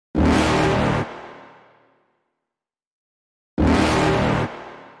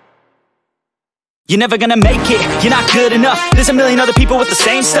You're never gonna make it, you're not good enough. There's a million other people with the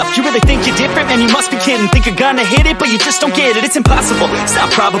same stuff. You really think you're different? Man, you must be kidding. Think you're gonna hit it, but you just don't get it. It's impossible, it's not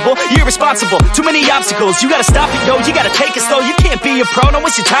probable, you're irresponsible. Too many obstacles, you gotta stop it, yo. You gotta take it slow, you can't be a pro. Don't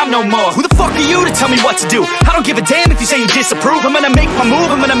waste your time no more. Who the fuck are you to tell me what to do? I don't give a damn if you say you disapprove. I'm gonna make my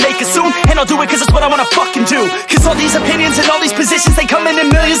move, I'm gonna make it soon. And I'll do it cause it's what I wanna fucking do. Cause all these opinions and all these positions, they come in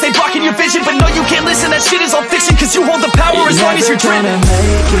millions, they blocking your vision. But no, you can't listen, that shit is all fiction. Cause you hold the power as long as you're driven.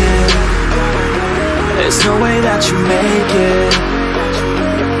 There's no way that you make it.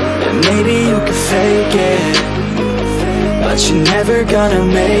 And maybe you can fake it, but you're never gonna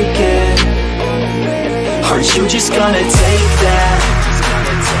make it. Aren't you just gonna take that?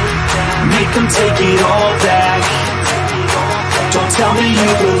 Make them take it all back. Don't tell me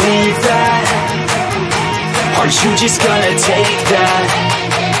you believe that. Aren't you just gonna take that?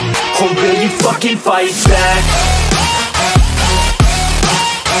 Or will you fucking fight back?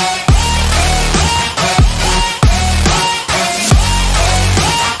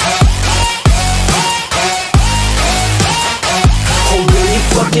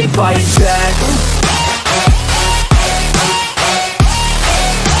 Fucking fight back.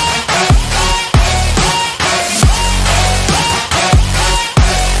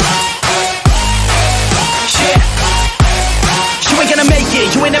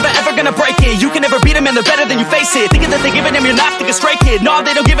 You ain't never ever gonna break it. You can never beat them and they're better than you face it. Thinking that they give a damn, you're not, think a straight kid. No,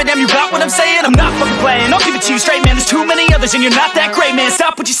 they don't give a damn, you got what I'm saying? I'm not fucking playing, I'll give it to you straight, man. There's too many others and you're not that great, man.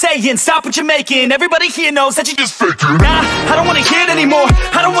 Stop what you're saying, stop what you're making. Everybody here knows that you just faking. Nah, I don't wanna hear it anymore,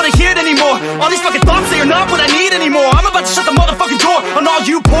 I don't wanna hear it anymore. All these fucking thoughts, they are not what I need anymore. I'm about to shut the motherfucking door on all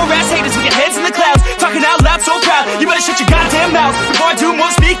you poor ass haters with your heads in the clouds, talking out loud so proud. You better shut your goddamn mouth before I do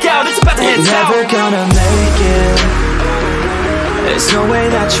more, speak out. It's about to head south. You're never gonna make it. There's no way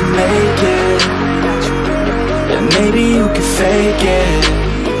that you make it. And maybe you can fake it,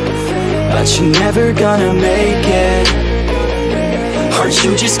 but you're never gonna make it. Aren't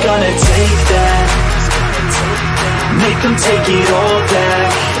you just gonna take that? Make them take it all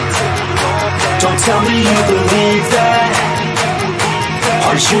back. Don't tell me you believe that.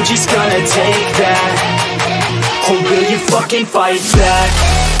 Aren't you just gonna take that? Or will you fucking fight back?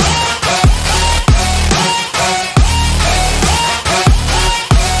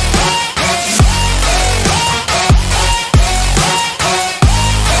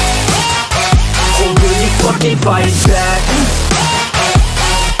 Fight back.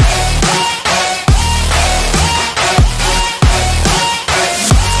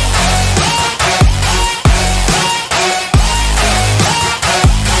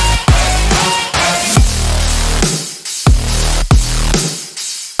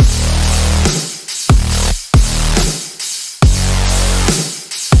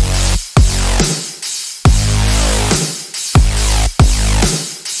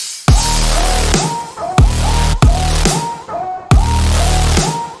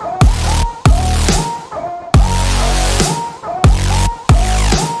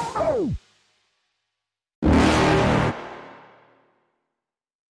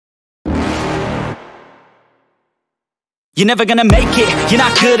 You're never gonna make it, you're not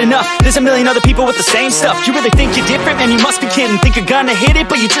good enough. There's a million other people with the same stuff. You really think you're different? Man, you must be kidding. Think you're gonna hit it,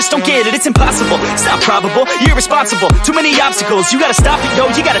 but you just don't get it. It's impossible, it's not probable, you're irresponsible. Too many obstacles, you gotta stop it, yo.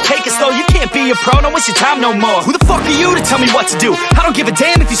 You gotta take it slow, you can't be a pro. Don't waste your time no more. Who the fuck are you to tell me what to do? I don't give a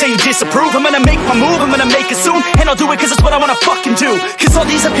damn if you say you disapprove. I'm gonna make my move, I'm gonna make it soon. And I'll do it cause it's what I wanna fucking do. Cause all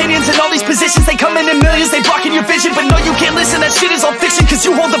these opinions and all these positions, they come in millions, they blocking your vision. But no, you can't listen, that shit is all fiction. Cause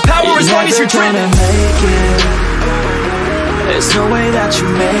you hold the power as long as you're driven. There's no way that you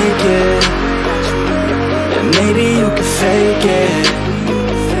make it. And maybe you can fake it,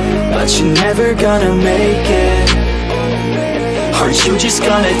 but you're never gonna make it. Aren't you just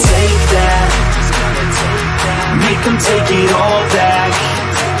gonna take that? Make them take it all back.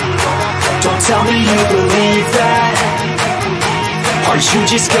 Don't tell me you believe that. Aren't you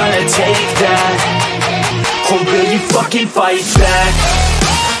just gonna take that? Or will you fucking fight back?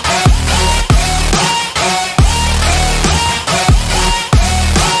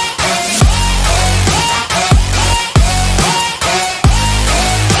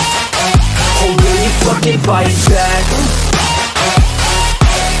 Fight back.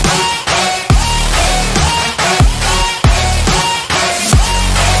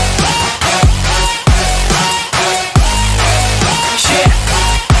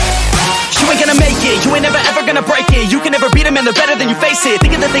 You ain't never ever gonna break it. You can never beat them and they're better than you face it.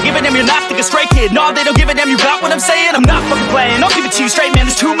 Thinking that they give a damn, you're not, think a straight kid. No, they don't give a damn, you got what I'm saying? I'm not fucking playing, I'll give it to you straight, man.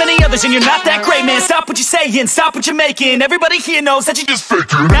 There's too many others and you're not that great, man. Stop what you're saying, stop what you're making. Everybody here knows that you just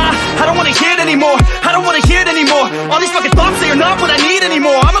faking. Nah, I don't wanna hear it anymore, I don't wanna hear it anymore. All these fucking thoughts, they are not what I need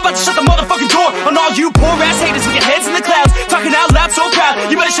anymore. I'm about to shut the motherfucking door on all all you poor ass haters with your heads in the clouds, talking out loud so proud,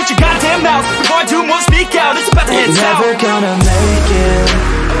 you better shut your goddamn mouth before I do more speak out. It's about to head south. You're never gonna make it.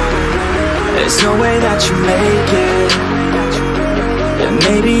 There's no way that you make it. And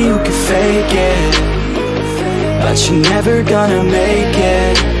maybe you could fake it, but you're never gonna make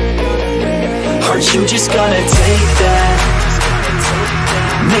it. Aren't you just gonna take that?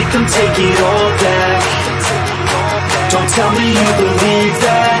 Make them take it all back. Don't tell me you believe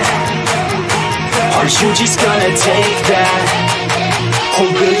that. Aren't you just gonna take that? Or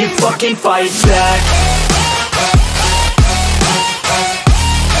will you fucking fight back?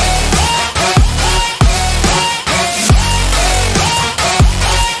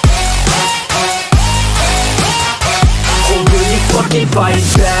 Or will you fucking fight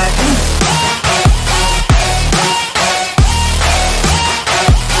back?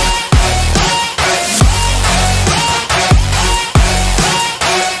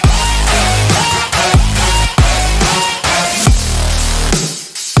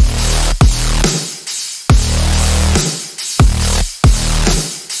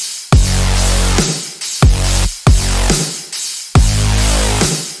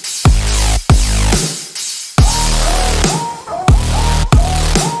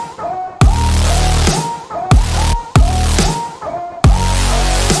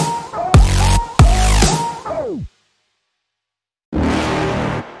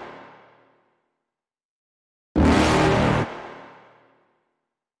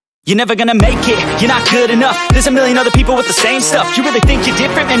 You're never gonna make it, you're not good enough. There's a million other people with the same stuff. You really think you're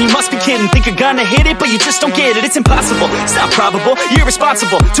different? Man, you must be kidding. Think you're gonna hit it, but you just don't get it. It's impossible, it's not probable, you're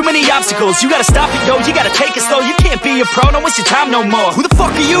irresponsible. Too many obstacles, you gotta stop it, yo. You gotta take it slow, you can't be a pro. Don't waste your time no more. Who the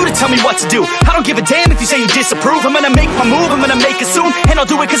fuck are you to tell me what to do? I don't give a damn if you say you disapprove. I'm gonna make my move, I'm gonna make it soon. And I'll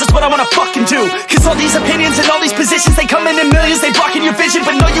do it cause it's what I wanna fucking do. Cause all these opinions and all these positions, they come in millions, they blocking your vision.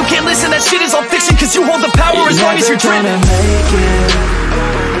 But no, you can't listen, that shit is all fiction. Cause you hold the power as long as you're driven.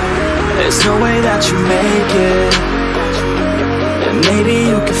 There's no way that you make it. And maybe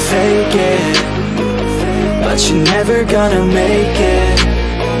you could fake it, but you're never gonna make it.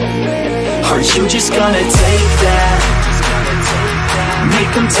 Aren't you just gonna take that? Make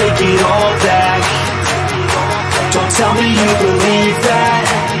them take it all back. Don't tell me you believe that.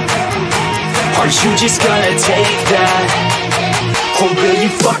 Aren't you just gonna take that? Or will you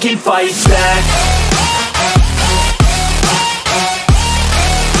fucking fight back?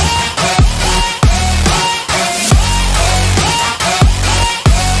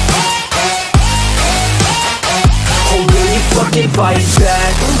 Fucking fight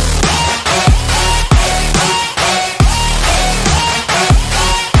back.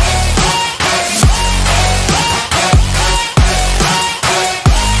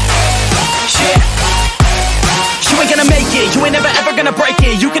 You ain't never ever gonna break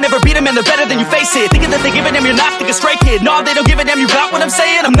it. You can never beat them and they're better than you face it. Thinking that they give a damn, you're not, think a straight kid. No, they don't give a damn, you got what I'm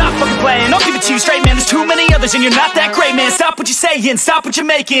saying? I'm not fucking playing, I'll give it to you straight, man. There's too many others and you're not that great, man. Stop what you're saying, stop what you're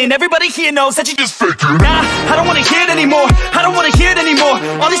making. Everybody here knows that you just faking. Nah, I don't wanna hear it anymore, I don't wanna hear it anymore.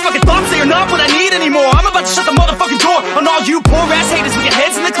 All these fucking thoughts, they are not what I need anymore. I'm about to shut the motherfucking door on all you poor ass haters with your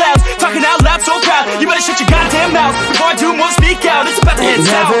heads in the clouds, talking out loud so proud. You better shut your goddamn mouth before I do more speak out. It's about to head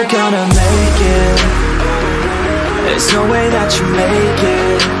south. You're never gonna make it. There's no way that you make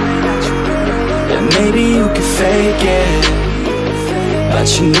it. And maybe you could fake it, but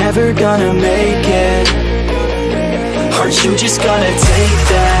you're never gonna make it. Aren't you just gonna take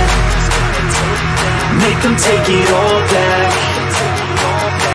that? Make them take it all back.